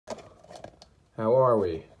How are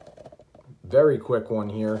we? Very quick one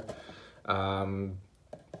here. I'm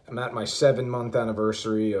at my 7-month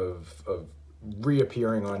anniversary of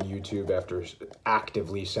reappearing on YouTube after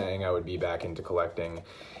actively saying I would be back into collecting.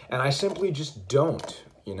 And I simply just don't,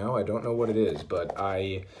 I don't know what it is, but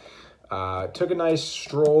I took a nice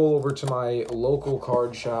stroll over to my local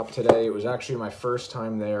card shop today. It was actually my first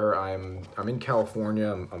time there. I'm in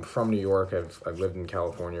California. I'm from New York. I've lived in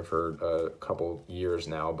California for a couple years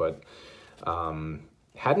now, but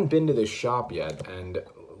hadn't been to this shop yet. And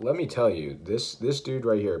let me tell you, this dude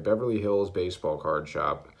right here, Beverly Hills Baseball Card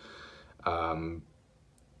Shop,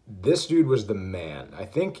 this dude was the man. I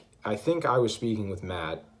think I was speaking with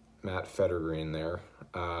Matt Fettergreen there.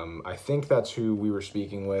 I think that's who we were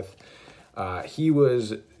speaking with. He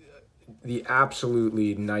was the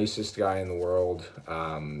absolutely nicest guy in the world.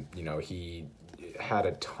 He had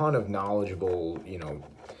a ton of knowledgeable,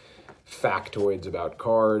 factoids about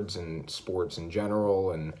cards and sports in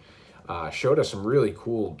general, and showed us some really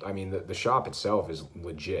cool, the shop itself is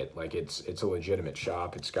legit. Like, it's a legitimate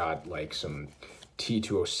shop. It's got like some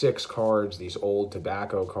T206 cards, these old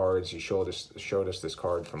tobacco cards. He showed us this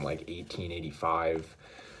card from like 1885.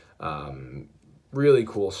 Really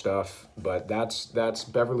cool stuff. But that's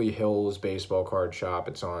Beverly Hills Baseball Card Shop.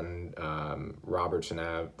 It's on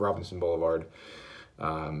Robinson Boulevard.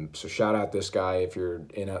 So shout out this guy if you're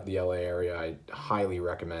in the LA area. I highly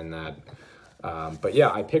recommend that. But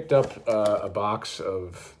yeah, I picked up a box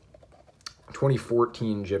of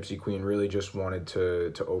 2014 Gypsy Queen. Really just wanted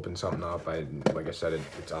to open something up. Like I said,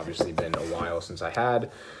 it's obviously been a while since I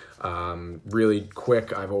had. Really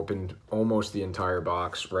quick, I've opened almost the entire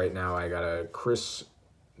box. Right now I got a Chris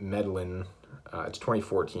Medlin, it's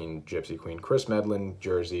 2014 Gypsy Queen, Chris Medlin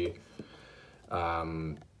jersey,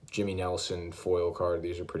 Jimmy Nelson foil card.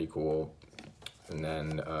 These are pretty cool. And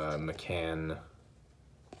then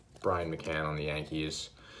Brian McCann on the Yankees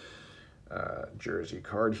jersey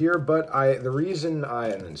card here. But and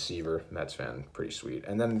then Seaver, Mets fan, pretty sweet.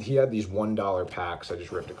 And then he had these $1 packs. I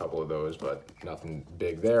just ripped a couple of those, but nothing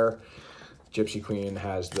big there. Gypsy Queen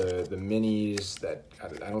has the minis that I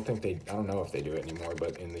don't know if they do it anymore,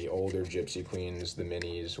 but in the older Gypsy Queens, the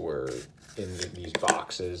minis were in these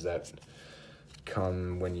boxes that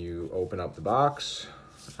come when you open up the box.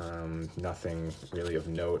 Nothing really of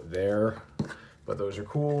note there, but those are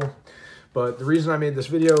cool. But the reason I made this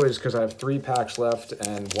video is because I have 3 packs left,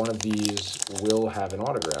 and one of these will have an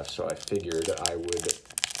autograph, so I figured I would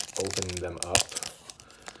open them up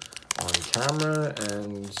on camera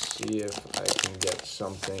and see if I can get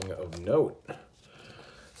something of note.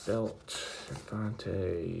 Belt,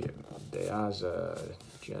 Infante, Deaza,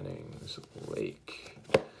 Jennings, Lake,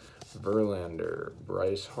 Verlander,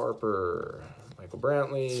 Bryce Harper, Michael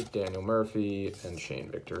Brantley, Daniel Murphy, and Shane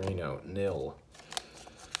Victorino, nil.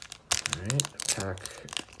 All right, pack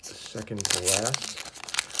second to last.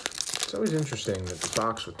 It's always interesting that the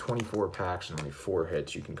box with 24 packs and only 4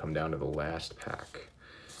 hits, you can come down to the last pack.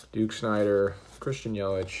 Duke Snider, Christian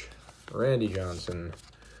Yelich, Randy Johnson,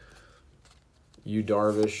 Yu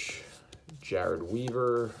Darvish, Jared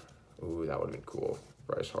Weaver. Ooh, that would have been cool.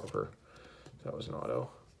 Bryce Harper. That was an auto.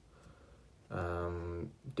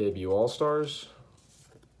 Debut All-Stars,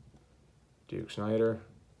 Duke Snider,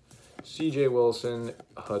 CJ Wilson,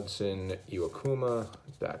 Hudson, Iwakuma,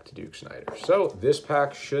 back to Duke Snider. So this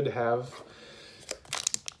pack should have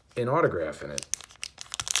an autograph in it.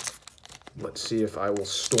 Let's see if I will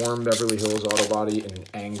storm Beverly Hills Auto Body in an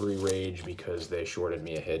angry rage because they shorted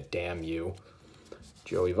me a hit. Damn you.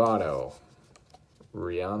 Joey Votto,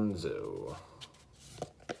 Rianzo,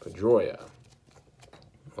 Pedroia.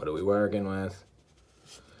 What are we working with?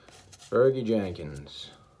 Fergie Jenkins.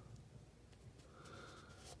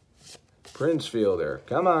 Prince Fielder.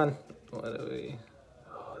 Come on. What are we?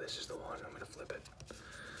 Oh, this is the one. I'm going to flip it.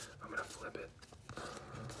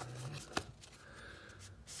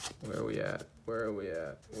 Where are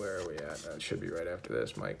we at? That should be right after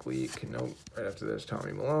this. Mike Leake. Nope. Right after this,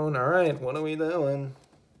 Tommy Malone. All right. What are we doing?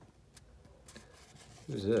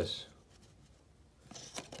 Who's this?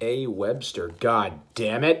 A. Webster. God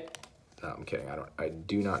damn it. No, I'm kidding. I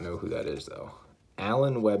do not know who that is, though.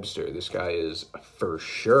 Alan Webster. This guy is for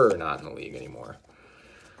sure not in the league anymore.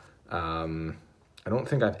 I don't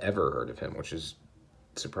think I've ever heard of him, which is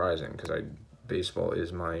surprising because baseball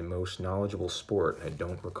is my most knowledgeable sport. I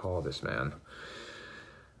don't recall this man.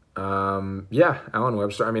 Yeah, Alan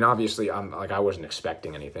Webster. Obviously, I wasn't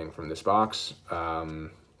expecting anything from this box.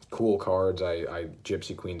 Cool cards.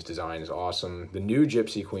 Gypsy Queen's design is awesome. The new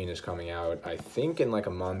Gypsy Queen is coming out, I think, in like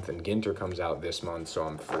a month, and Ginter comes out this month, so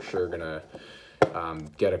I'm for sure gonna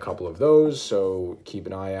get a couple of those, so keep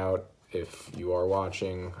an eye out. if you are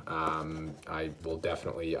watching. I will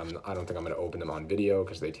definitely, I don't think I'm going to open them on video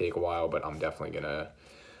because they take a while, but I'm definitely going to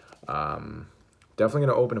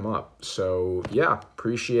open them up. So yeah,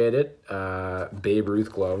 appreciate it. Babe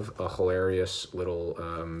Ruth glove, a hilarious little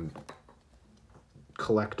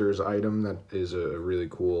collector's item that is a really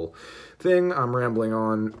cool thing. I'm rambling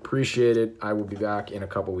on. Appreciate it. I will be back in a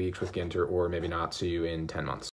couple weeks with Ginter, or maybe not. See you in 10 months.